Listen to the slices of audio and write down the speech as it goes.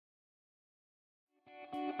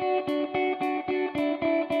We're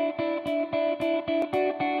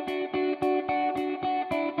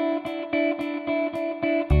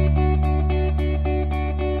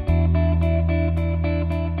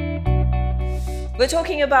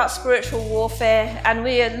talking about spiritual warfare, and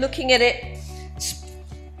we are looking at it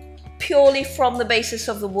purely from the basis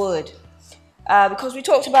of the word. Because we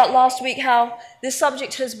talked about last week how this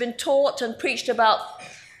subject has been taught and preached about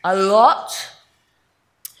a lot.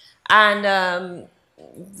 And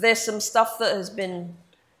there's some stuff that has been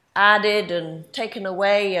added and taken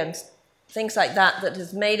away and things like that that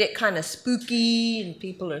has made it kind of spooky and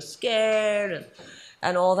people are scared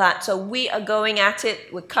and all that. So we are going at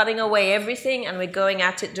it, we're cutting away everything and we're going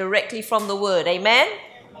at it directly from the word. Amen?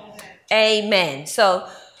 Amen. Amen. So,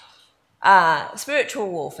 spiritual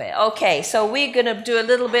warfare. Okay, so we're going to do a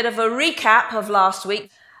little bit of a recap of last week.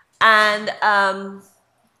 And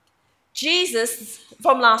Jesus,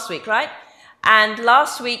 from last week, right? And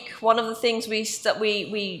last week, one of the things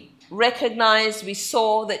we recognized, we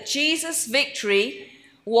saw that Jesus' victory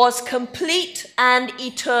was complete and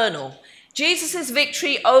eternal. Jesus'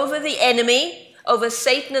 victory over the enemy, over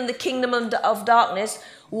Satan and the kingdom of darkness,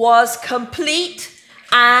 was complete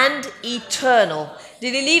and eternal.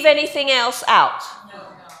 Did he leave anything else out? No.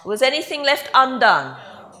 Was anything left undone?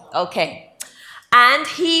 No. Okay. And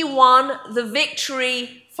he won the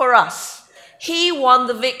victory for us. He won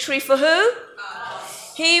the victory for who?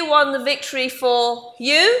 Us. He won the victory for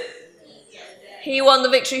you? He won the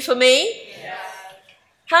victory for me?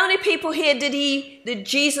 How many people here did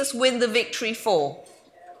Jesus win the victory for?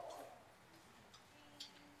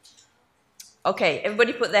 Okay,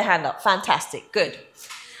 everybody put their hand up. Fantastic, good.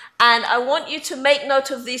 And I want you to make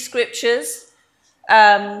note of these scriptures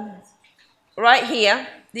right here.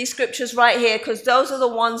 These scriptures right here, because those are the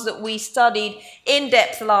ones that we studied in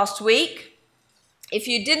depth last week. If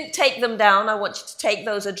you didn't take them down, I want you to take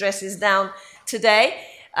those addresses down today.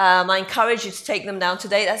 I encourage you to take them down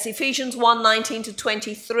today. That's Ephesians 1:19 to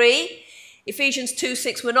 23. Ephesians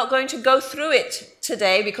 2:6. We're not going to go through it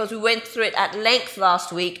today because we went through it at length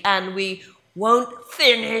last week, and we won't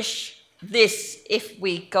finish this if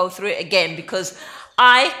we go through it again, because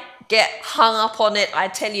I get hung up on it. I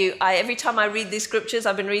tell you, every time I read these scriptures,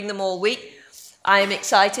 I've been reading them all week, I am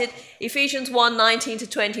excited. Ephesians 1:19 to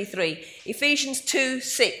 23. Ephesians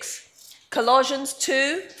 2:6. Colossians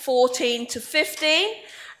 2:14 to 15.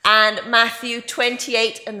 And Matthew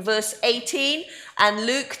 28 and verse 18, and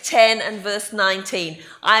Luke 10 and verse 19.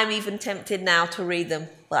 I am even tempted now to read them,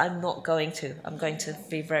 but I'm not going to. I'm going to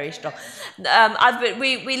be very strong.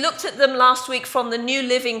 We looked at them last week from the New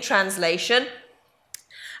Living Translation,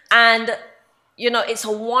 and you know, it's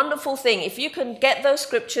a wonderful thing. If you can get those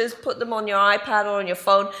scriptures, put them on your iPad or on your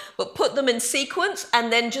phone, but put them in sequence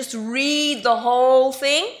and then just read the whole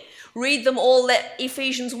thing. Read them all. Let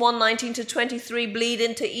Ephesians 1:19 to 23 bleed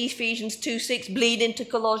into Ephesians 2:6, bleed into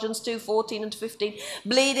Colossians 2:14 and 15,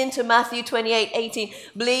 bleed into Matthew 28:18,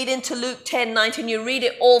 bleed into Luke 10:19. You read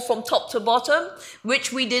it all from top to bottom,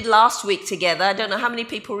 which we did last week together. I don't know how many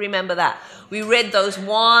people remember that. We read those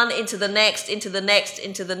one into the next, into the next,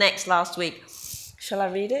 into the next last week. Shall I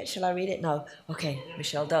read it? Shall I read it? No. Okay,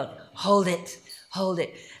 Michelle, don't. Hold it. Hold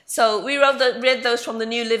it. So we read those from the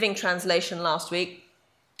New Living Translation last week.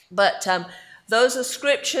 But those are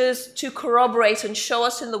scriptures to corroborate and show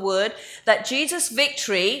us in the word that Jesus'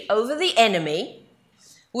 victory over the enemy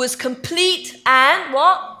was complete and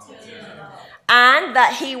what? And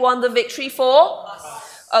that he won the victory for us.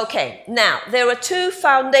 Okay, now there are two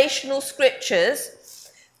foundational scriptures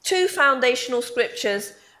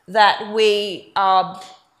that we are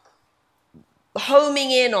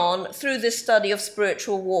homing in on through this study of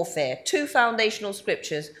spiritual warfare. Two foundational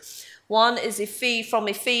scriptures. One is from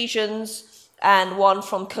Ephesians and one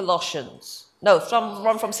from Colossians. No,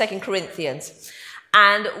 one from 2 Corinthians.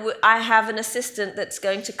 And I have an assistant that's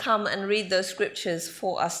going to come and read those scriptures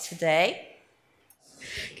for us today.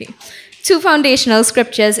 Okay. Two foundational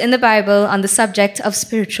scriptures in the Bible on the subject of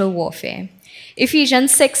spiritual warfare.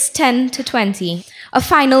 Ephesians 6:10 to 20. A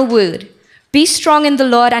final word. Be strong in the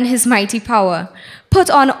Lord and his mighty power. Put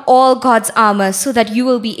on all God's armor so that you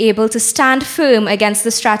will be able to stand firm against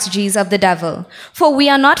the strategies of the devil. For we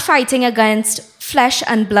are not fighting against flesh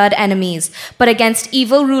and blood enemies, but against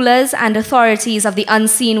evil rulers and authorities of the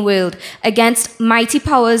unseen world, against mighty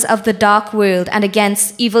powers of the dark world, and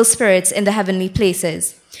against evil spirits in the heavenly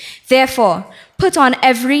places. Therefore, put on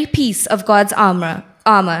every piece of God's armor,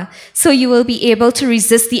 so you will be able to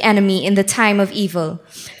resist the enemy in the time of evil.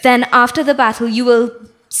 Then after the battle, you will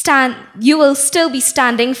still be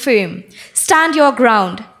standing firm. Stand your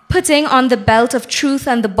ground. putting on the belt of truth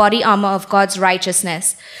and the body armor of God's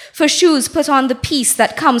righteousness. For shoes, put on the peace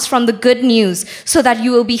that comes from the good news, so that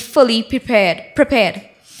you will be fully prepared.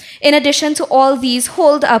 In addition to all these,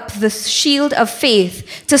 hold up the shield of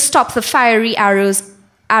faith to stop the fiery arrows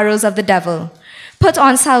of the devil. Put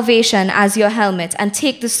on salvation as your helmet and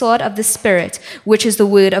take the sword of the Spirit, which is the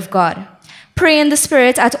word of God. Pray in the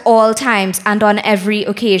Spirit at all times and on every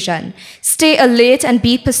occasion. Stay alert and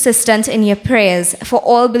be persistent in your prayers for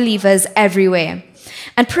all believers everywhere.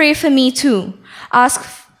 And pray for me too.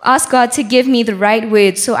 Ask God to give me the right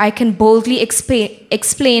words so I can boldly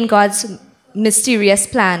explain God's mysterious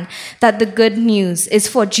plan that the good news is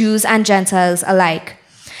for Jews and Gentiles alike.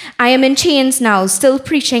 I am in chains now, still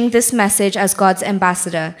preaching this message as God's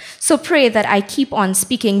ambassador, so pray that I keep on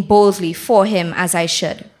speaking boldly for him as I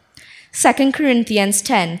should. 2 Corinthians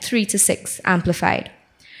 10, 3-6, Amplified.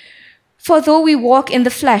 For though we walk in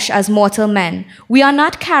the flesh as mortal men, we are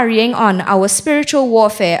not carrying on our spiritual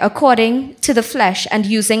warfare according to the flesh and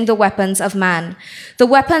using the weapons of man. The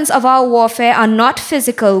weapons of our warfare are not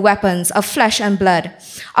physical weapons of flesh and blood.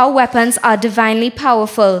 Our weapons are divinely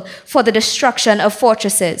powerful for the destruction of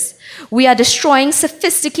fortresses. We are destroying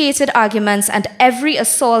sophisticated arguments and every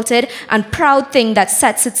assaulted and proud thing that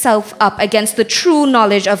sets itself up against the true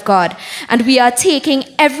knowledge of God. And we are taking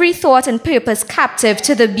every thought and purpose captive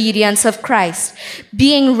to the obedience of Christ,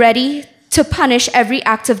 being ready to punish every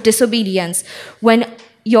act of disobedience when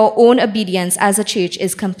your own obedience as a church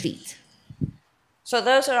is complete. So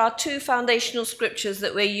those are our two foundational scriptures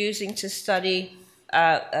that we're using to study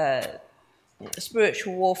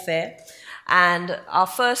spiritual warfare. And our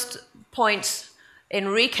first points in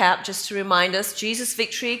recap, just to remind us, Jesus'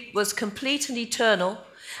 victory was complete and eternal,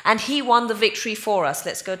 and he won the victory for us.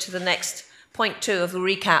 Let's go to the next point 2 of the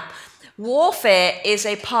recap. Warfare is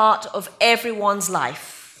a part of everyone's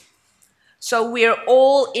life. So we're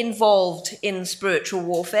all involved in spiritual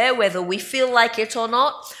warfare, whether we feel like it or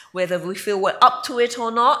not, whether we feel we're up to it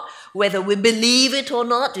or not, whether we believe it or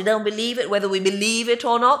not, we don't believe it, whether we believe it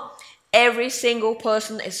or not. Every single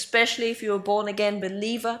person, especially if you're a born-again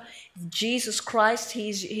believer, Jesus Christ,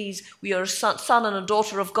 we are a son and a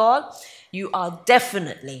daughter of God, you are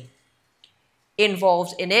definitely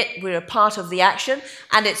involved in it. We're a part of the action,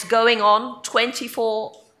 and it's going on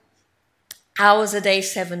 24 hours a day,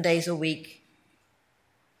 7 days a week,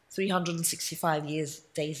 365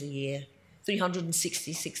 days a year,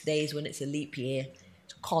 366 days when it's a leap year.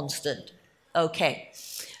 It's constant. Okay.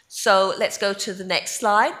 So let's go to the next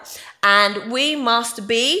slide. And we must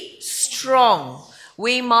be strong.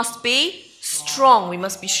 We must be strong. We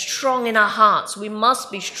must be strong in our hearts. We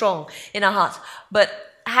must be strong in our hearts. But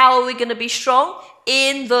how are we going to be strong?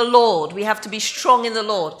 In the Lord. We have to be strong in the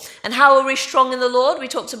Lord. And how are we strong in the Lord? We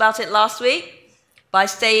talked about it last week. By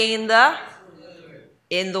staying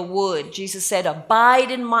in the word. Jesus said,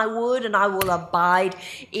 abide in my word and I will abide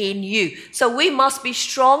in you. So we must be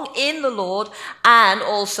strong in the Lord, and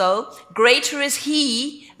also greater is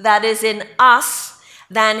he that is in us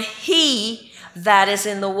than he that is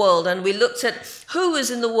in the world. And we looked at who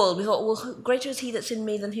is in the world. We thought, well, greater is he that's in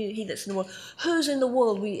me than he that's in the world. Who's in the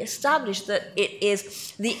world? We established that it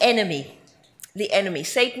is the enemy. The enemy.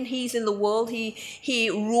 Satan, he's in the world. He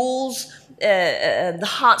rules the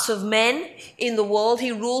hearts of men in the world.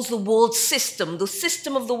 He rules the world system, the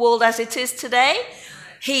system of the world as it is today.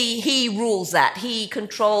 He rules that. He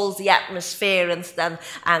controls the atmosphere and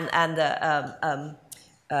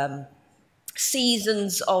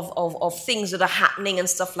seasons of things that are happening and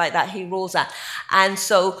stuff like that. He rules that. And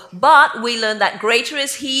so, but we learn that greater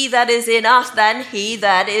is he that is in us than he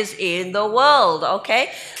that is in the world.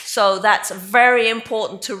 Okay? So that's very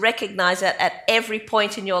important to recognize that at every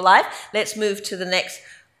point in your life. Let's move to the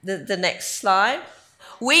next slide.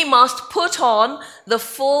 We must put on the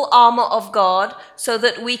full armor of God so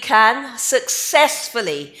that we can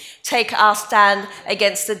successfully take our stand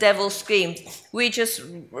against the devil's schemes. We just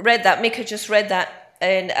read that, Mika just read that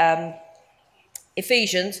in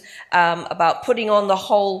Ephesians about putting on the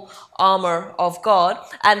whole armor of God,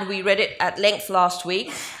 and we read it at length last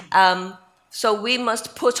week. So we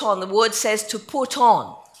must put on, the word says to put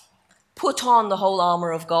on the whole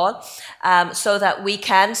armor of God so that we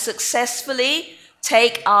can successfully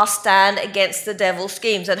take our stand against the devil's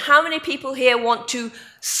schemes. And how many people here want to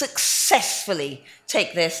successfully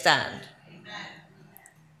take their stand? Amen.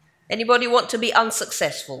 Anybody want to be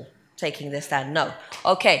unsuccessful taking their stand? No.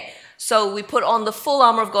 Okay. So we put on the full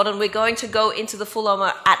armor of God, and we're going to go into the full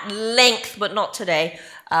armor at length, but not today.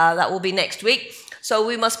 That will be next week. So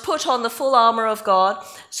we must put on the full armor of God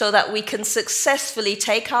so that we can successfully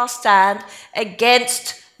take our stand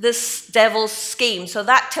against this devil's scheme. So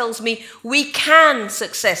that tells me we can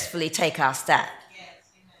successfully take our stand.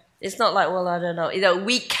 It's not like, well, I don't know. You know,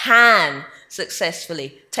 we can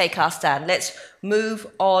successfully take our stand. Let's move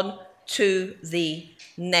on to the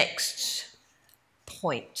next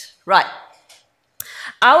point. Right.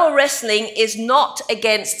 Our wrestling is not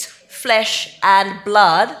against flesh and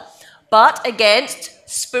blood, but against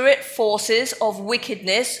spirit forces of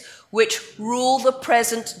wickedness which rule the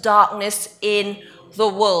present darkness in the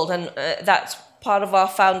world. And that's part of our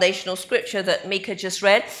foundational scripture that Mika just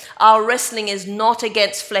read. Our wrestling is not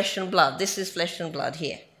against flesh and blood. This is flesh and blood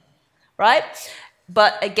here, right?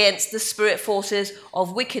 But against the spirit forces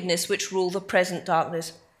of wickedness which rule the present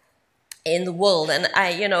darkness in the world. And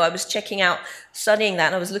I was checking out, studying that,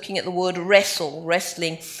 and I was looking at the word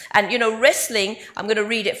wrestling. And, wrestling, I'm going to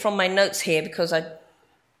read it from my notes here because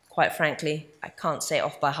quite frankly, I can't say it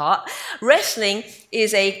off by heart. Wrestling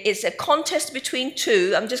is a contest between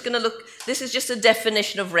two. I'm just going to look, this is just a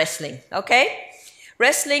definition of wrestling, okay?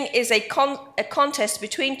 Wrestling is a contest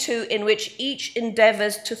between two in which each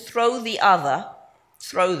endeavors to throw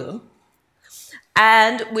them,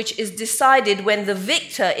 and which is decided when the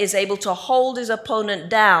victor is able to hold his opponent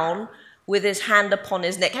down with his hand upon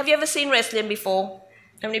his neck. Have you ever seen wrestling before?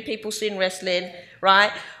 How many people seen wrestling,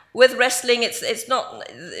 right? With wrestling,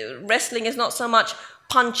 wrestling is not so much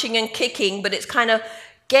punching and kicking, but it's kind of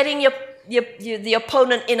getting the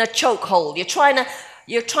opponent in a chokehold.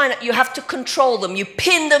 You have to control them. You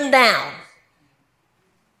pin them down,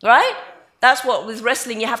 right? That's what with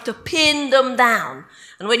wrestling, you have to pin them down.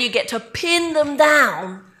 And when you get to pin them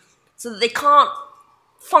down so that they can't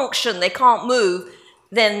function, they can't move,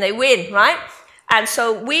 then they win, right? And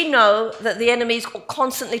so we know that the enemy is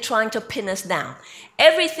constantly trying to pin us down.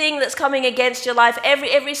 Everything that's coming against your life,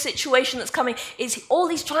 every situation that's coming, all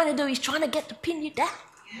he's trying to do, he's trying to get to pin you down.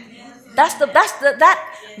 That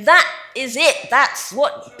is it. That's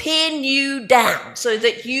what pin you down so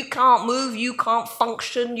that you can't move, you can't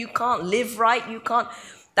function, you can't live right, you can't.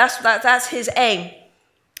 That's his aim.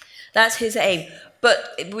 That's his aim.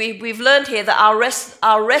 But we've learned here that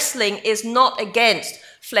our wrestling is not against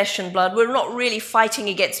flesh and blood. We're not really fighting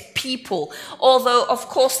against people, although of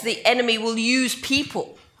course the enemy will use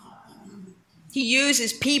people. He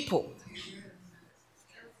uses people.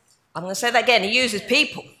 I'm going to say that again. He uses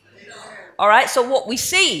people. All right, so what we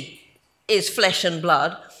see is flesh and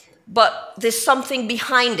blood, but there's something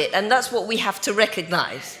behind it, and that's what we have to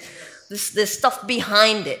recognize. There's stuff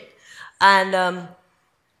behind it, and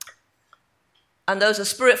those are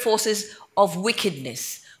spirit forces of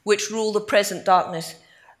wickedness which rule the present darkness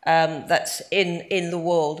that's in the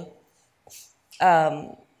world.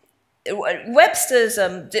 Webster's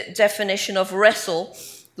definition of wrestle,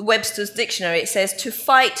 the Webster's dictionary, it says to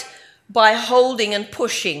fight by holding and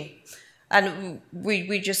pushing. And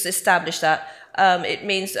we just established that. It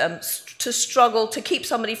means to struggle, to keep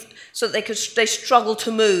somebody so that they struggle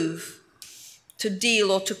to move, to deal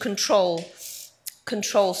or to control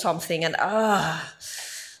something. And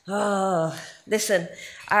listen,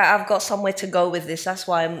 I've got somewhere to go with this. That's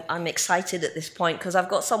why I'm excited at this point, because I've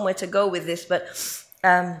got somewhere to go with this. But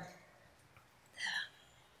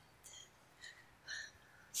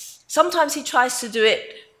sometimes he tries to do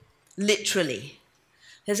it literally.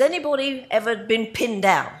 Has anybody ever been pinned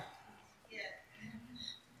down?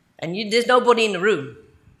 And there's nobody in the room,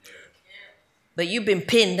 but you've been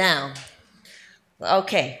pinned down.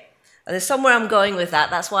 Okay, there's somewhere I'm going with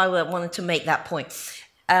that. That's why I wanted to make that point.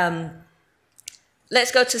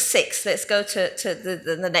 Let's go to 6. Let's go to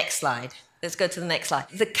the next slide. Let's go to the next slide.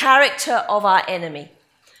 The character of our enemy.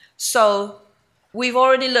 So we've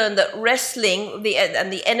already learned that wrestling,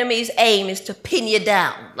 and the enemy's aim is to pin you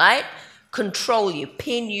down, right? Control you,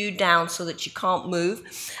 pin you down so that you can't move.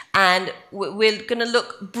 And we're going to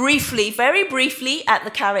look briefly, very briefly, at the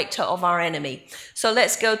character of our enemy. So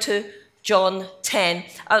let's go to John 10.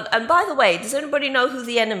 And by the way, does anybody know who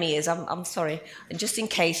the enemy is? I'm sorry, just in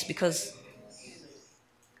case, because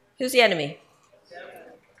who's the enemy?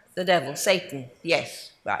 The devil, Satan.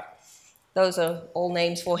 Yes, right. Those are all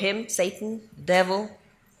names for him. Satan, devil.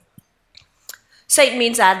 Satan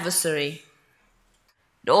means adversary.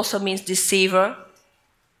 It also means deceiver.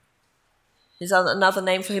 Another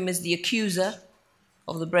name for him is the accuser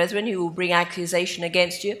of the brethren, who will bring accusation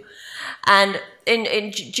against you. And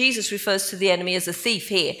in Jesus refers to the enemy as a thief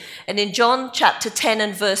here. And in John chapter 10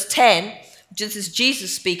 and verse 10, this is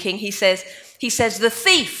Jesus speaking, he says, the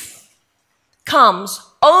thief comes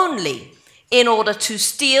only in order to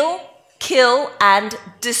steal, kill, and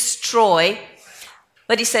destroy.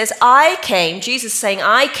 But he says, Jesus saying,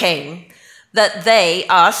 I came that they,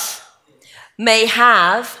 us, may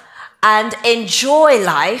have and enjoy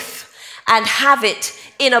life and have it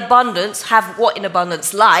in abundance. Have what in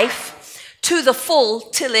abundance? Life to the full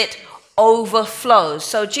till it overflows.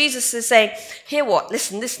 So Jesus is saying, hear what?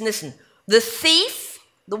 Listen. The thief,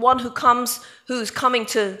 the one who's coming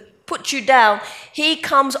to put you down, he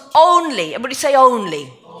comes only, everybody say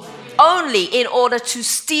only. Only in order to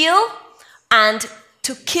steal and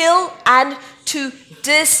to kill and to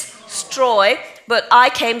destroy. But I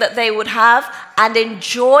came that they would have and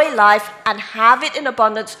enjoy life and have it in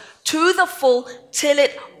abundance to the full till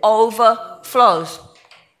it overflows.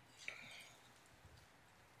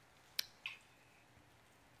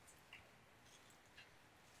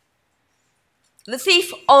 The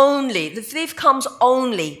thief comes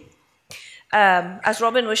only. As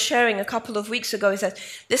Robin was sharing a couple of weeks ago, he said,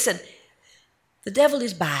 listen, the devil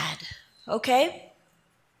is bad, okay?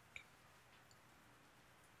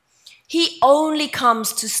 He only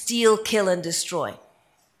comes to steal, kill, and destroy.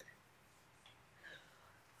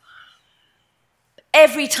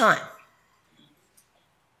 Every time.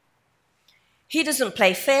 He doesn't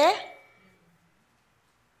play fair.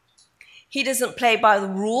 He doesn't play by the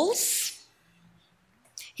rules.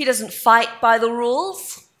 He doesn't fight by the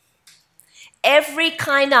rules. Every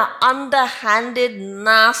kind of underhanded,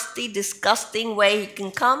 nasty, disgusting way he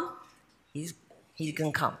can come, he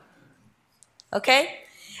can come. Okay?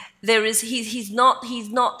 He's not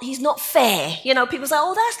fair. You know, people say,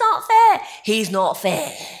 oh, that's not fair. He's not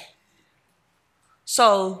fair.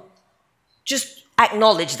 So just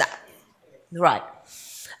acknowledge that. Right.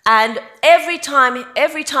 And every time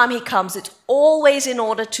he comes, it's always in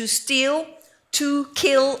order to steal, to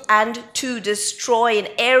kill, and to destroy. In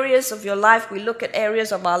areas of your life, we look at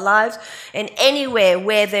areas of our lives, and anywhere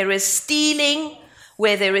where there is stealing,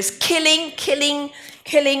 where there is killing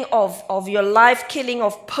of your life, killing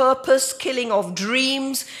of purpose, killing of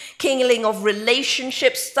dreams, killing of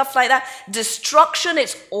relationships, stuff like that, destruction,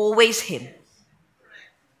 it's always him.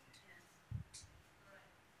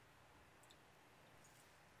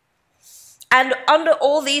 And under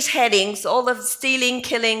all these headings, all of stealing,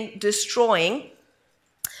 killing, destroying,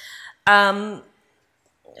 under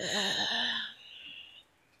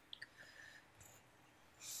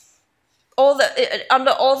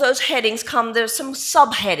all those headings there's some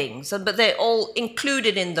subheadings, but they're all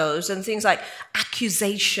included in those, and things like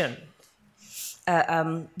accusation,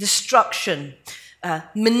 destruction,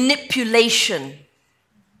 manipulation,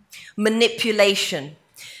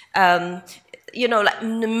 like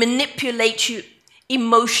manipulate you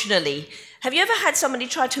emotionally. Have you ever had somebody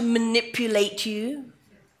try to manipulate you?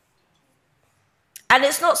 And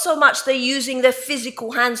it's not so much they're using their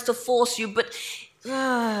physical hands to force you, but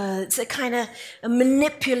it's a kind of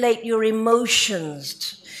manipulate your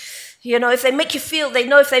emotions. You know, if they make you feel, they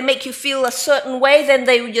know if they make you feel a certain way, then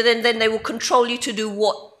they will control you to do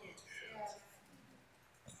what?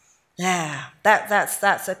 Yeah,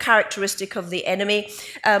 that's a characteristic of the enemy.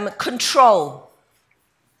 Control.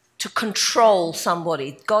 To control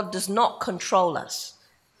somebody. God does not control us.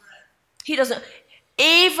 He doesn't.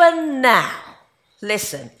 Even now,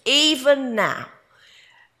 listen, even now,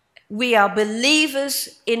 we are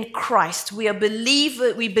believers in Christ. We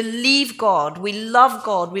believe God. We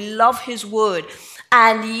love his word.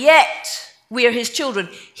 And yet, we are his children.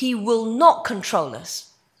 He will not control us.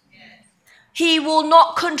 He will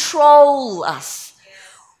not control us.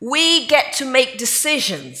 We get to make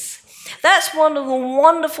decisions. That's one of the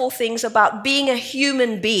wonderful things about being a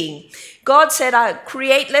human being. God said,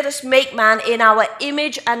 let us make man in our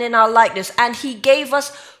image and in our likeness. And he gave us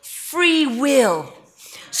free will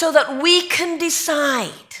so that we can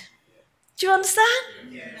decide. Do you understand?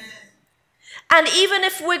 Yes. And even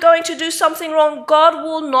if we're going to do something wrong, God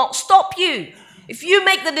will not stop you. If you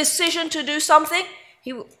make the decision to do something,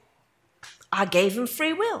 I gave him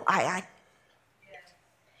free will.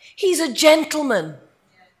 He's a gentleman.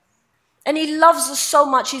 And he loves us so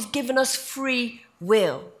much, he's given us free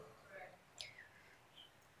will.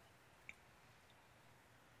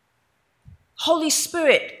 Holy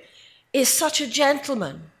Spirit is such a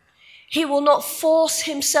gentleman. He will not force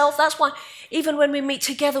himself. That's why even when we meet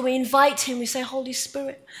together, we invite him. We say, Holy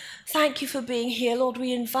Spirit, thank you for being here. Lord,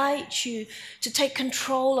 we invite you to take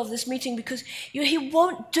control of this meeting, because he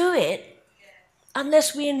won't do it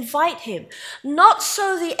unless we invite him. Not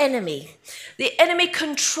so the enemy. The enemy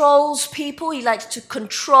controls people. He likes to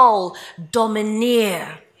control,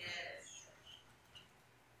 domineer,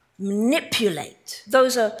 manipulate.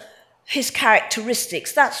 Those are his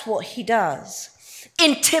characteristics. That's what he does.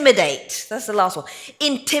 Intimidate. That's the last one.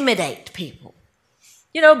 Intimidate people.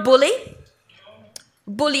 You know, bully.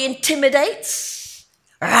 Bully intimidates.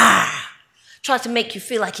 Tries to make you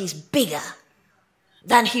feel like he's bigger.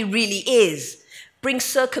 than he really is. Brings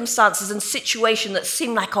circumstances and situations that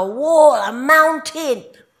seem like a wall, a mountain.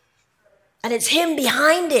 And it's him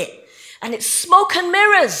behind it. And it's smoke and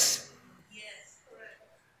mirrors.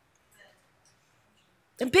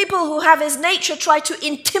 And people who have his nature try to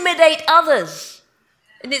intimidate others.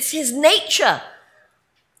 And it's his nature.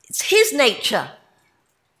 It's his nature.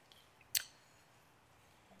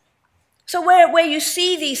 So where you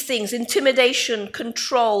see these things, intimidation,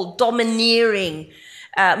 control, domineering,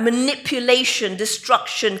 manipulation,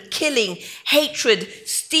 destruction, killing, hatred,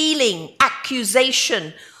 stealing,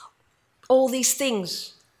 accusation, all these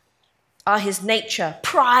things are his nature.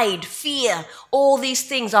 Pride, fear, all these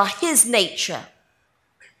things are his nature.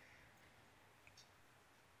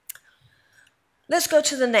 Let's go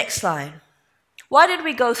to the next slide. Why did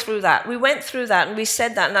we go through that? We went through that and we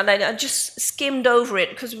said that, and I just skimmed over it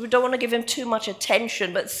because we don't want to give him too much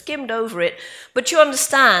attention, but skimmed over it. But you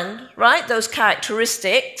understand, right, those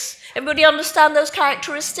characteristics. Everybody understand those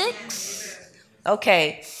characteristics?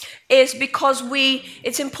 Okay. It's because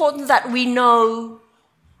it's important that we know,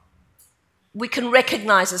 we can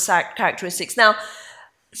recognize the characteristics. Now,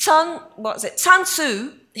 Sun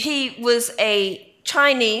Tzu, he was a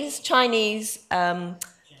Chinese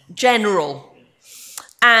general.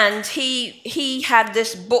 And he had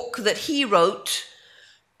this book that he wrote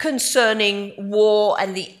concerning war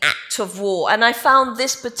and the act of war. And I found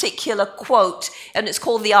this particular quote, and it's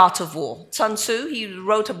called The Art of War. Sun Tzu, he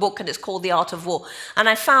wrote a book and it's called The Art of War. And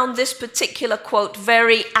I found this particular quote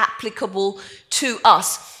very applicable to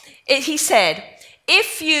us. He said,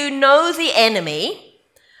 if you know the enemy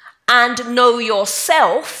and know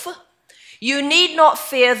yourself, you need not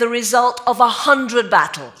fear the result of 100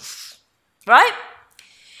 battles. Right?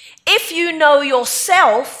 If you know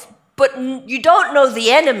yourself, but you don't know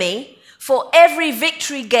the enemy, for every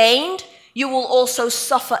victory gained, you will also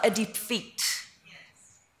suffer a defeat.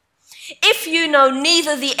 If you know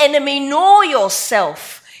neither the enemy nor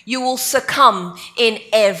yourself, you will succumb in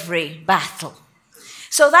every battle.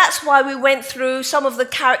 So that's why we went through some of the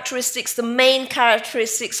characteristics, the main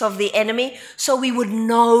characteristics of the enemy, so we would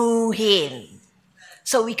know him,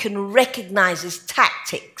 so we can recognize his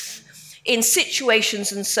tactics in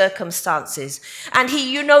situations and circumstances. And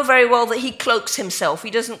you know very well that he cloaks himself.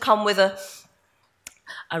 He doesn't come with a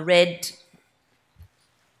red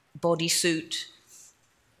bodysuit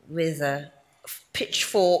with a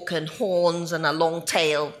pitchfork and horns and a long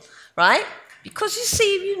tail, right? Because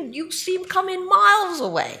you see him coming miles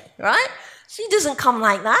away, right? So he doesn't come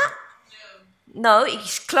like that. No,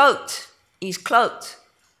 he's cloaked. He's cloaked.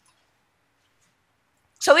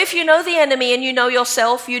 So if you know the enemy and you know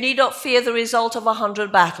yourself, you need not fear the result of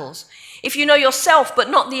 100 battles. If you know yourself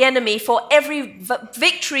but not the enemy, for every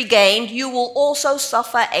victory gained, you will also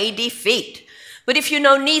suffer a defeat. But if you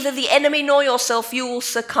know neither the enemy nor yourself, you will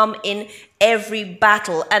succumb in every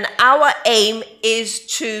battle. And our aim is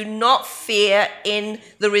to not fear in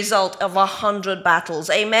the result of 100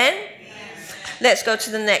 battles. Amen? Yes. Let's go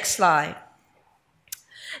to the next slide.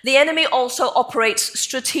 The enemy also operates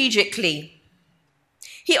strategically.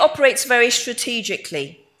 He operates very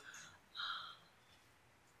strategically.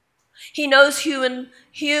 He knows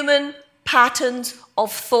human patterns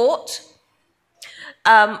of thought.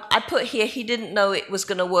 I put here, he didn't know it was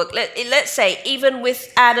going to work. Let's say, even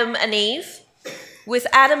with Adam and Eve,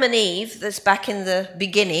 that's back in the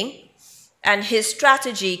beginning, and his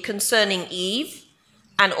strategy concerning Eve,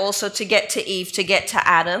 and also to get to Eve, to get to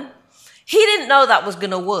Adam, he didn't know that was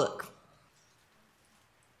going to work.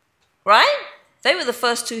 Right? They were the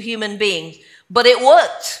first two human beings, but it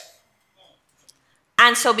worked.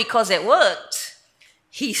 And so because it worked,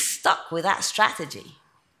 he stuck with that strategy.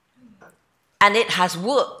 And it has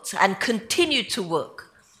worked and continued to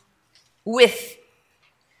work with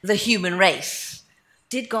the human race.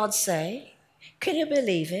 Did God say? Can you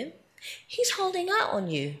believe him? He's holding out on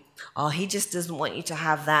you. Oh, he just doesn't want you to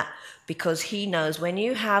have that, because he knows when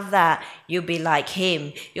you have that, you'll be like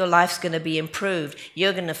him. Your life's going to be improved.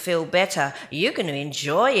 You're going to feel better. You're going to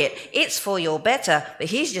enjoy it. It's for your better, but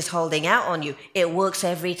he's just holding out on you. It works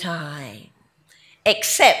every time,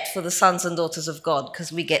 except for the sons and daughters of God,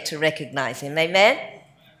 because we get to recognize him. Amen?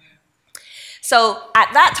 So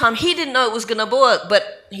at that time, he didn't know it was going to work,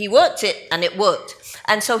 but he worked it, and it worked.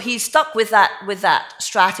 And so he's stuck with that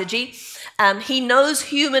strategy. He knows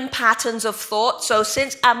human patterns of thought. So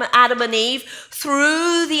since Adam and Eve,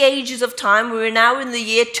 through the ages of time, we're now in the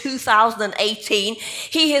year 2018,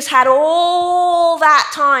 he has had all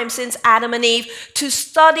that time since Adam and Eve to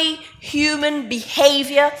study human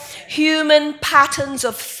behavior, human patterns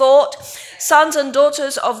of thought, sons and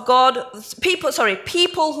daughters of God,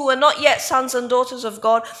 people who are not yet sons and daughters of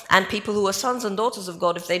God, and people who are sons and daughters of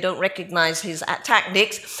God if they don't recognize his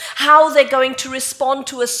tactics, how they're going to respond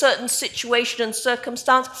to a certain situation and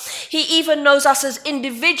circumstance. He even knows us as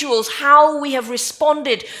individuals, how we have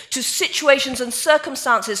responded to situations and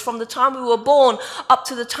circumstances from the time we were born up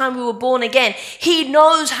to the time we were born again. He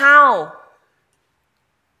knows how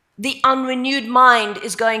the unrenewed mind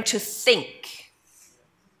is going to think.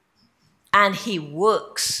 And he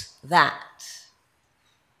works that.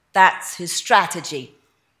 That's his strategy.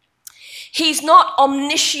 He's not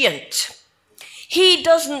omniscient. He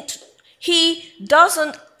doesn't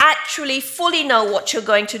actually fully know what you're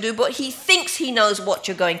going to do, but he thinks he knows what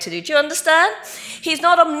you're going to do. Do you understand? He's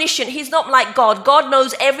not omniscient. He's not like God. God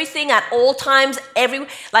knows everything at all times.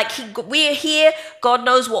 We're here. God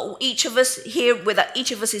knows what each of us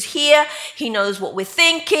is here. He knows what we're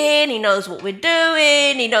thinking. He knows what we're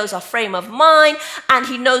doing. He knows our frame of mind, and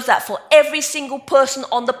he knows that for every single person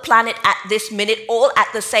on the planet at this minute, all at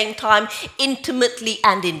the same time, intimately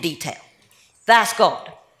and in detail. That's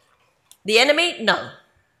God. The enemy, no.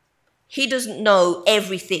 He doesn't know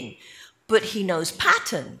everything, but he knows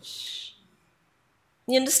patterns.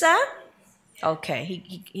 You understand? Okay,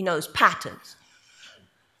 he knows patterns.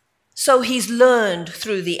 So he's learned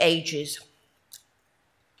through the ages.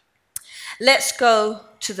 Let's go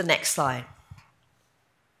to the next slide.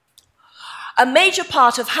 A major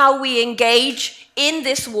part of how we engage in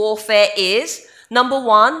this warfare is, number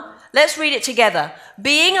one, let's read it together.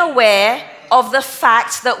 Being aware of the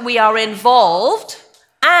fact that we are involved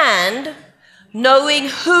and knowing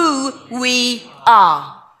who we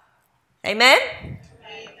are. Amen?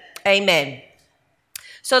 Amen.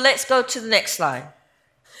 So let's go to the next slide.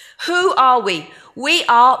 Who are we? We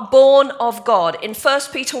are born of God. In 1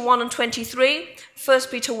 Peter 1 and 23, 1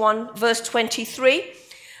 Peter 1 verse 23,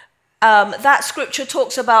 that scripture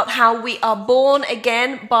talks about how we are born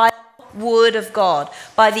again by Word of God,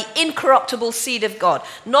 by the incorruptible seed of God,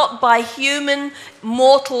 not by human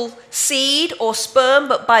mortal seed or sperm,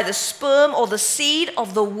 but by the sperm or the seed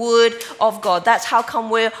of the Word of God. That's how come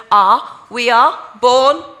we are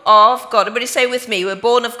born of God. Everybody say with me, we're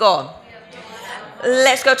born of God.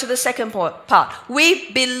 Let's go to the second part.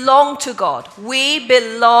 We belong to God. We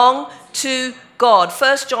belong to God.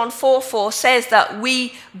 1 John 4:4 says that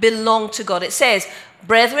we belong to God. It says,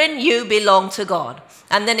 brethren, you belong to God.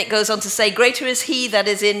 And then it goes on to say, greater is he that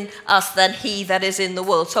is in us than he that is in the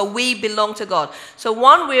world. So we belong to God. So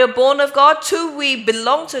one, we are born of God. Two, we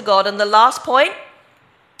belong to God. And the last point,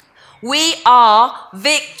 we are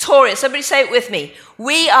victorious. Somebody say it with me.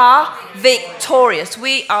 We are victorious.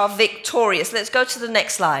 We are victorious. Let's go to the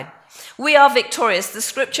next slide. We are victorious. The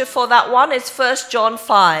scripture for that one is 1 John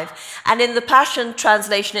 5. And in the Passion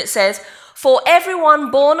Translation it says, for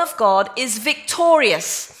everyone born of God is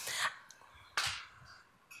victorious.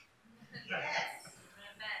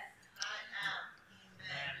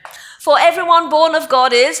 For everyone born of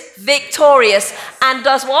God is victorious and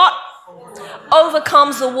does what?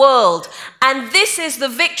 Overcomes the world. And this is the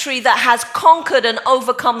victory that has conquered and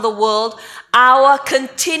overcome the world, our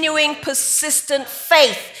continuing persistent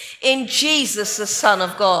faith in Jesus, the Son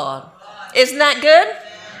of God. Isn't that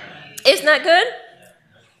good? Isn't that good?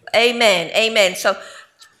 Amen. Amen. So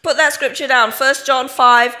put that scripture down, 1 John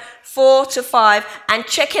 5, 4-5, and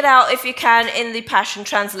check it out if you can in the Passion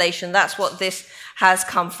Translation. That's what this has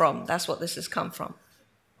come from. That's what this has come from.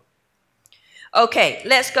 Okay,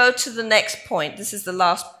 let's go to the next point. This is the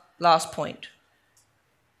last point.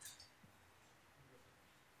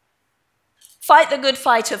 Fight the good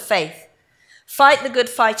fight of faith. Fight the good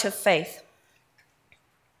fight of faith.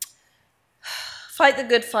 Fight the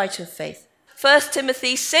good fight of faith. 1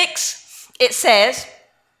 Timothy 6, it says,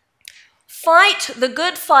 fight the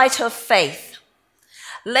good fight of faith.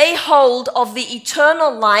 Lay hold of the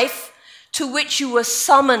eternal life to which you were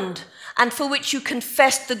summoned and for which you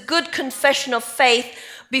confessed the good confession of faith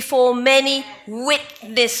before many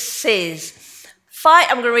witnesses. Fight,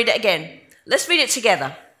 I'm going to read it again. Let's read it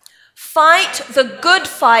together. Fight the good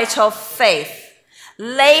fight of faith.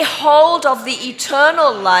 Lay hold of the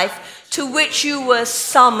eternal life to which you were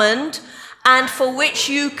summoned and for which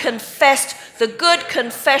you confessed the good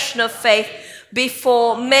confession of faith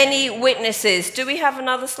before many witnesses. Do we have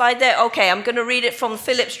another slide there? Okay, I'm going to read it from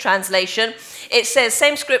Phillips translation. It says,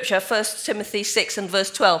 same scripture, 1 Timothy 6 and verse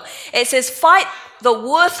 12. It says, fight the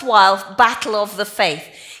worthwhile battle of the faith.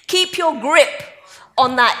 Keep your grip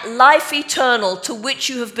on that life eternal to which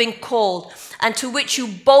you have been called and to which you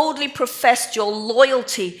boldly professed your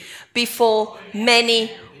loyalty before many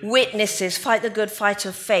witnesses. Fight the good fight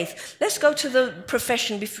of faith. Let's go to the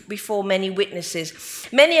profession before many witnesses.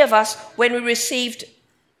 Many of us, when we received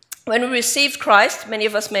Christ, many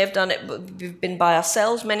of us may have done it, we've been by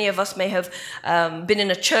ourselves. Many of us may have been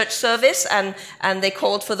in a church service and they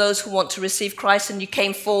called for those who want to receive Christ, and you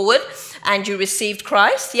came forward and you received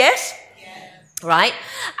Christ, yes? Yes. Right?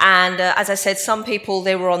 And as I said, some people,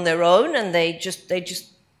 they were on their own and they just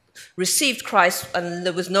received Christ and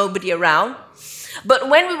there was nobody around. But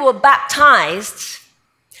when we were baptized,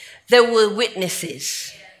 there were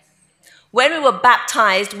witnesses. When we were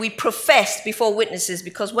baptized, we professed before witnesses,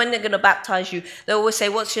 because when they're going to baptize you, they always say,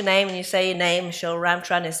 what's your name? And you say your name, Michelle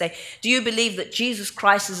Ramcharan, and say, do you believe that Jesus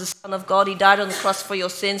Christ is the Son of God? He died on the cross for your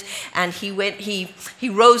sins, and he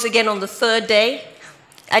rose again on the third day?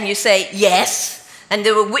 And you say, yes. And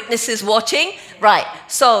there were witnesses watching. Right.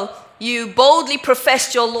 So you boldly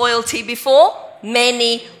professed your loyalty before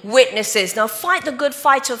many witnesses. Now, fight the good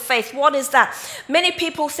fight of faith. What is that? Many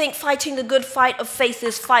people think fighting the good fight of faith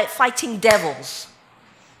is fighting devils.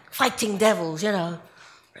 Fighting devils,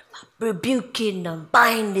 rebuking and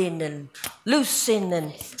binding and loosing.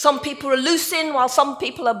 And some people are loosing while some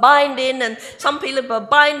people are binding, and some people are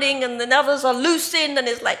binding and then others are loosing, and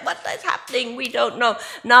it's like, what is happening? We don't know.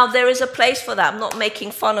 Now, there is a place for that. I'm not making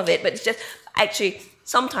fun of it, but it's just, actually,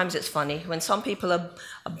 sometimes it's funny when some people are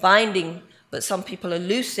binding, but some people are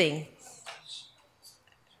loosing,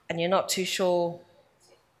 and you're not too sure,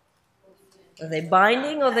 are they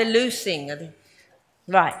binding or they're loosing?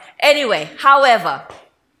 Right. Anyway, however,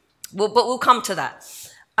 we'll come to that.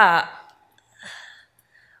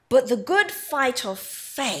 But the good fight of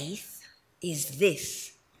faith is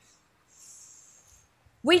this.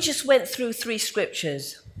 We just went through 3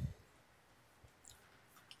 scriptures.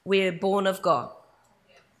 We're born of God.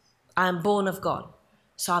 I am born of God,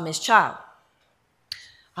 so I'm his child.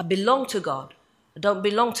 I belong to God. I don't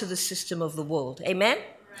belong to the system of the world. Amen? Right.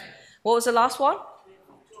 What was the last one?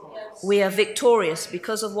 We are victorious.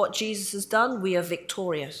 Because of what Jesus has done, we are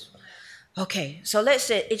victorious. Okay, so let's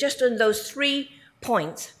say, just on those 3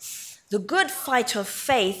 points, the good fight of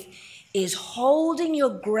faith is holding your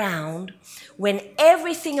ground when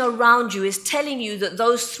everything around you is telling you that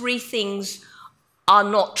those 3 things are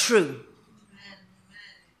not true.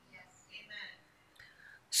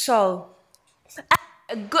 So,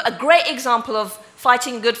 a great example of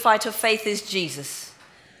fighting a good fight of faith is Jesus.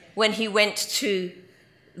 When he went to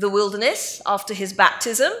the wilderness after his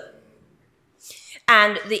baptism,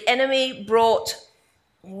 and the enemy brought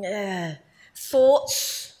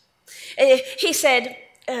thoughts. He said,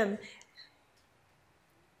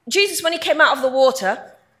 Jesus, when he came out of the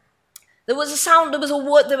water, there was a sound, there was a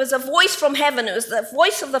word, there was a voice from heaven. It was the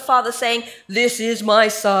voice of the Father saying, "This is my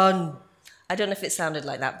Son." I don't know if it sounded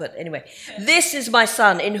like that, but anyway. "This is my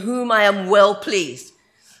Son, in whom I am well pleased."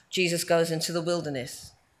 Jesus goes into the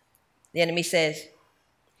wilderness. The enemy says,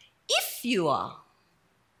 "If you are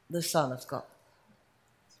the Son of God."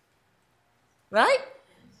 Right?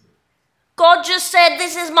 God just said,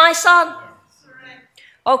 "This is my Son."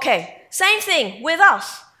 Okay, same thing with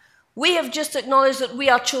us. We have just acknowledged that we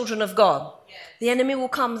are children of God. The enemy will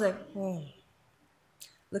come there.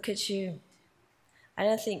 Look at you.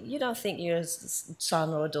 You don't think you're a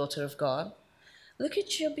son or a daughter of God. Look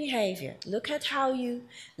at your behavior. Look how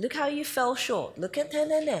you fell short. Look at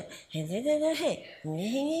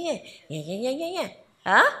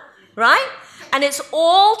huh? Right? And it's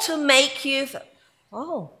all to make you,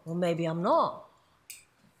 well, maybe I'm not.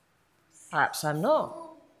 Perhaps I'm not.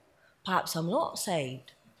 Perhaps I'm not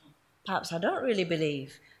saved. Perhaps I don't really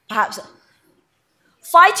believe. Perhaps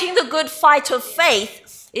fighting the good fight of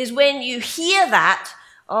faith is when you hear that,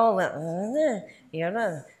 "Oh, well, you're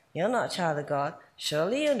not a child of God.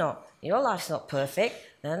 Surely you're not. Your life's not perfect.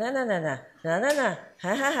 No.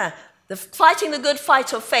 The fighting the good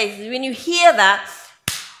fight of faith is when you hear that,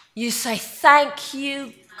 you say, "Thank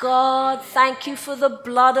you, God. Thank you for the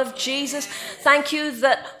blood of Jesus. Thank you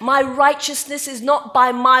that my righteousness is not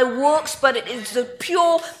by my works, but it is the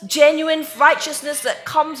pure, genuine righteousness that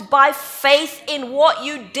comes by faith in what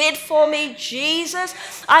you did for me, Jesus.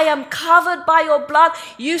 I am covered by your blood.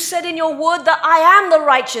 You said in your word that I am the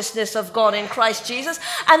righteousness of God in Christ Jesus,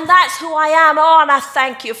 and that's who I am. Oh, and I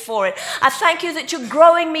thank you for it. I thank you that you're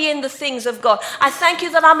growing me in the things of God. I thank you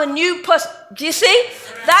that I'm a new person." Do you see?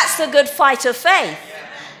 That's the good fight of faith.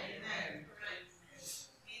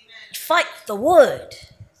 Fight the word.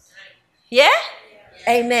 Yeah?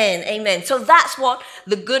 Amen. Amen. So that's what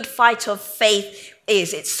the good fight of faith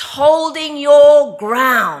is. It's holding your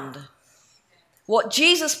ground. What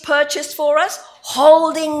Jesus purchased for us,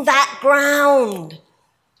 holding that ground.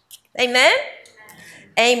 Amen?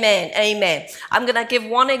 Amen. Amen. I'm going to give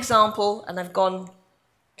one example, and I've gone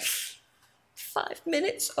 5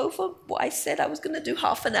 minutes over what I said I was going to do,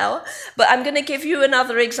 half an hour. But I'm going to give you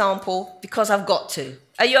another example because I've got to.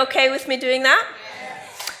 Are you okay with me doing that?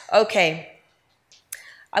 Yes. Okay.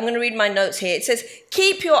 I'm going to read my notes here. It says,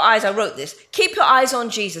 keep your eyes, I wrote this, keep your eyes on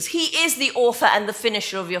Jesus. He is the author and the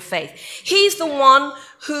finisher of your faith. He's the one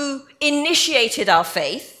who initiated our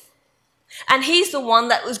faith, and he's the one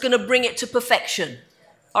that was going to bring it to perfection.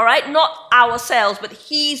 All right? Not ourselves, but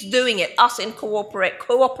he's doing it, us in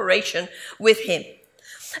cooperation with him.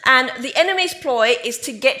 And the enemy's ploy is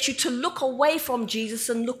to get you to look away from Jesus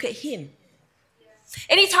and look at him.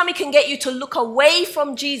 Anytime he can get you to look away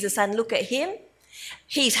from Jesus and look at him,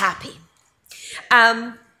 he's happy.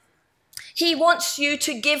 He wants you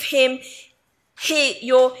to give him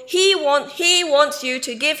he wants you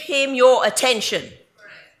to give him your attention.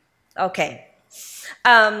 Okay.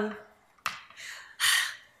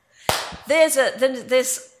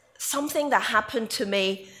 There's something that happened to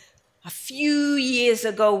me a few years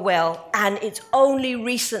ago, and it's only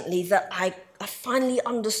recently that I finally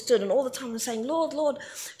understood. And all the time I'm saying, Lord, Lord,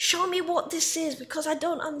 show me what this is, because I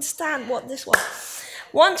don't understand what this was.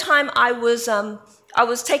 One time I was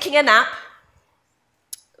taking a nap.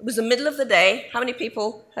 It was the middle of the day. How many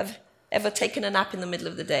people have ever taken a nap in the middle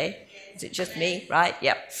of the day? Is it just me? Right?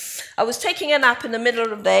 Yep. I was taking a nap in the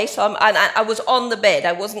middle of the day, so I was on the bed.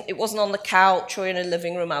 It wasn't on the couch or in a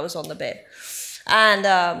living room. I was on the bed.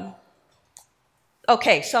 And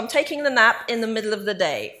okay, so I'm taking the nap in the middle of the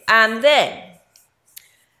day, and then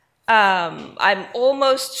I'm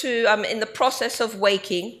in the process of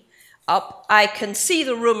waking up. I can see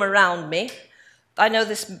the room around me. I know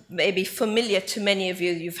this may be familiar to many of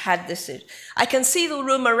you. You've had this. I can see the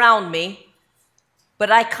room around me,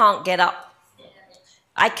 but I can't get up.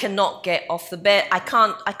 I cannot get off the bed. I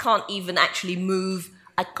can't even actually move.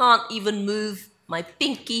 I can't even move my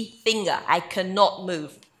pinky finger. I cannot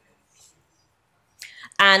move.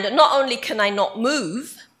 And not only can I not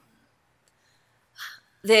move,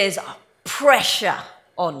 there's a pressure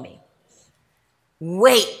on me.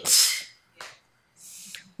 Weight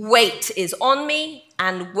is on me,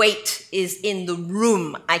 and weight is in the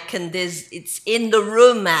room. It's in the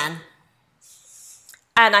room, man.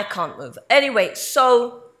 And I can't move. Anyway,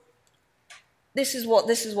 so this is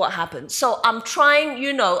what happened. So I'm trying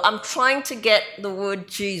to get the word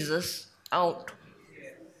Jesus out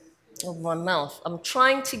of my mouth. I'm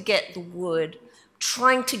trying to get the word,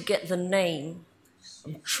 trying to get the name.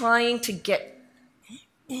 I'm trying to get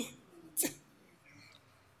it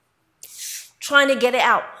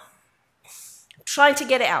out. I'm trying to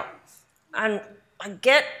get it out. And I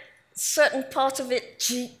get a certain part of it,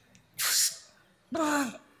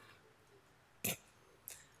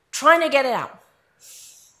 trying to get it out.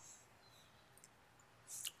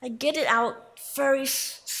 I get it out very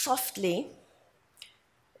softly.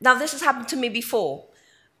 Now, this has happened to me before,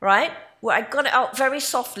 right? Where I got it out very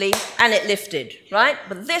softly and it lifted, right?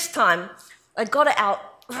 But this time, I got it out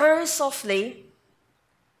very softly.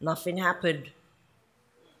 Nothing happened.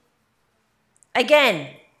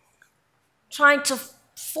 Again, trying to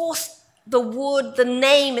force the word, the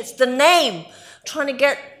name, it's the name. Trying to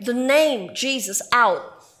get the name, Jesus,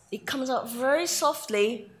 out. It comes out very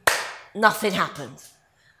softly. Nothing happens.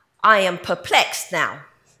 I am perplexed now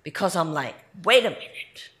because I'm like, wait a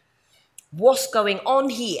minute. What's going on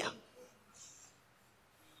here?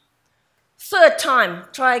 Third time,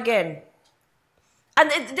 try again. And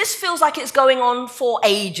this feels like it's going on for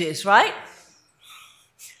ages, right?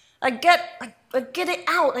 I get it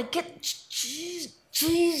out. I get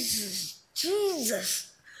Jesus.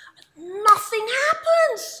 Nothing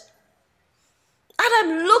happens. And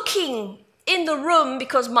I'm looking in the room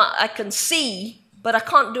because I can see, but I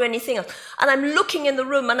can't do anything else. And I'm looking in the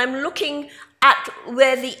room, and I'm looking at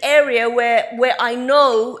where the area where I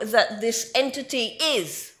know that this entity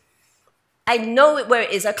is. I know where it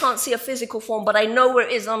is. I can't see a physical form, but I know where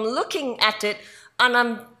it is. I'm looking at it, and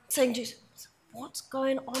I'm saying, Jesus, what's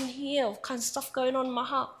going on here? What kind of stuff going on in my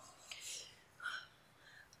heart?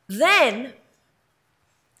 Then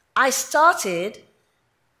I started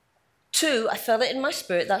I felt it in my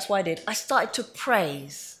spirit, that's why I did. I started to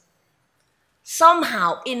praise.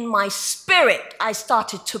 Somehow in my spirit, I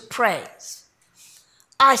started to praise.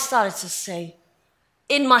 I started to say,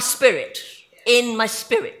 in my spirit,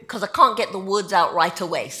 because I can't get the words out right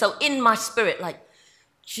away. So in my spirit, like,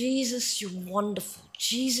 Jesus, you're wonderful.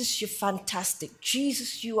 Jesus, you're fantastic.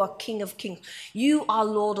 Jesus, you are King of Kings. You are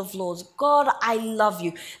Lord of Lords. God, I love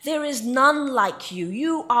you. There is none like you.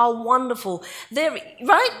 You are wonderful.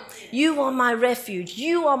 Right? You are my refuge.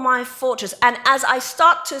 You are my fortress. And as I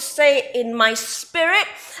start to say in my spirit,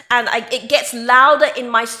 and it gets louder in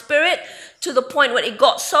my spirit, to the point where it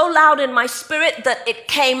got so loud in my spirit that it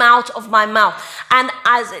came out of my mouth. And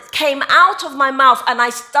as it came out of my mouth, and I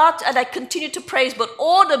continued to praise, but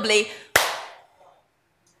audibly,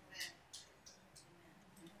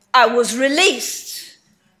 I was released.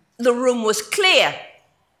 The room was clear.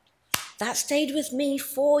 That stayed with me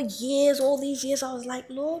for years. All these years, I was like,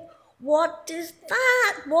 Lord, what is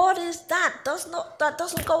that? What is that? That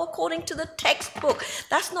doesn't go according to the textbook.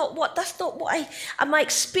 That's not what my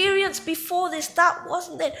experience before this, that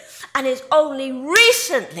wasn't it. And it's only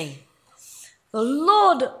recently the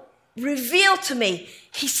Lord revealed to me.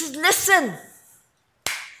 He says, listen,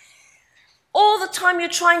 all the time you're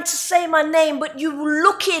trying to say my name, but you were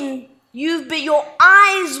looking, your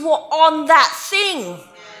eyes were on that thing.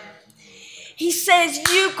 He says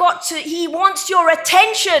he wants your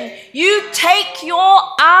attention. You take your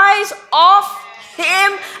eyes off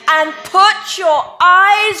him and put your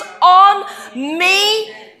eyes on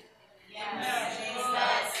me.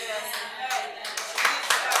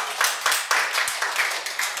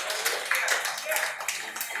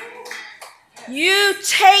 You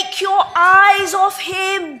take your eyes off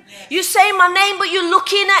him. You say my name, but you're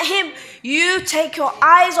looking at him. You take your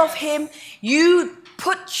eyes off him. You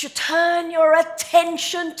turn your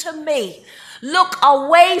attention to me. Look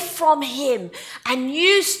away from him. And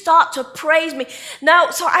you start to praise me. Now,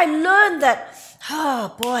 so I learned that,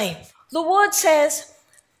 oh boy. The word says,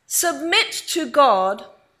 submit to God,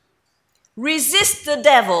 resist the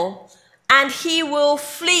devil, and he will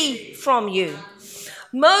flee from you.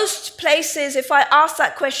 Most places, if I ask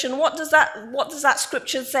that question, what does that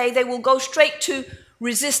scripture say? They will go straight to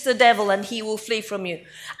resist the devil and he will flee from you.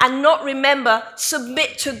 And not remember,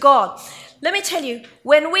 submit to God. Let me tell you,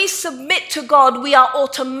 when we submit to God, we are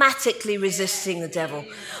automatically resisting the devil.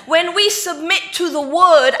 When we submit to the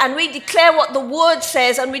word and we declare what the word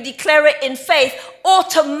says and we declare it in faith,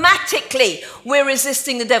 automatically we're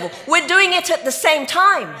resisting the devil. We're doing it at the same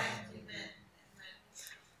time.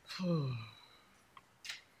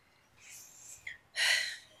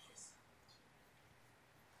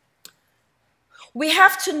 We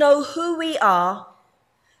have to know who we are,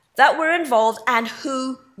 that we're involved, and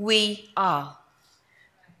who we are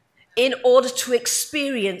in order to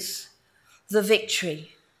experience the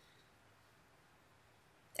victory.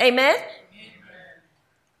 Amen?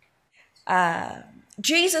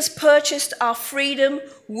 Jesus purchased our freedom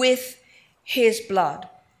with his blood.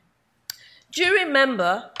 Do you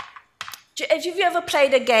remember, have you ever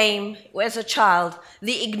played a game as a child,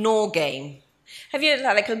 the ignore game? Have you,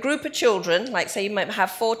 like a group of children, like say you might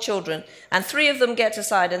have 4 children, and 3 of them get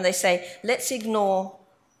aside and they say, let's ignore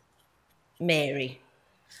Mary.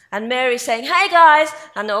 And Mary's saying, hey guys,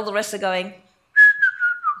 and all the rest are going.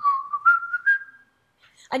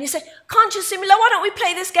 And you say, can't you see me? Why don't we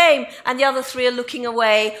play this game? And the other 3 are looking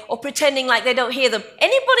away or pretending like they don't hear them.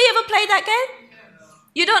 Anybody ever played that game?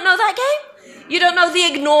 You don't know that game? You don't know the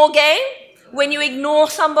ignore game? When you ignore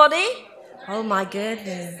somebody? Oh my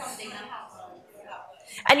goodness.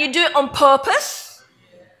 And you do it on purpose?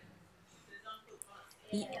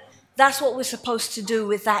 That's what we're supposed to do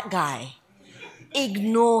with that guy.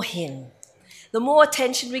 Ignore him. The more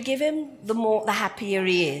attention we give him, the happier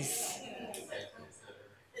he is.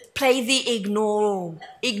 Play the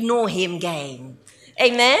ignore him game.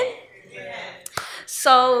 Amen?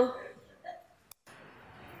 So,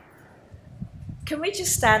 can we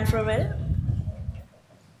just stand for a minute?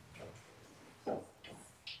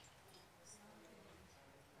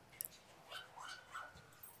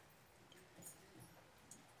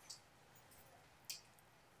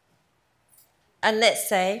 And let's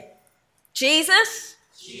say, Jesus,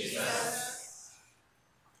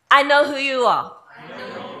 I know who you are.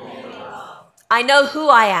 I know who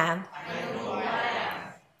I am.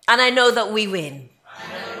 And I know that we win.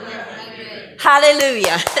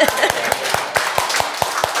 Hallelujah.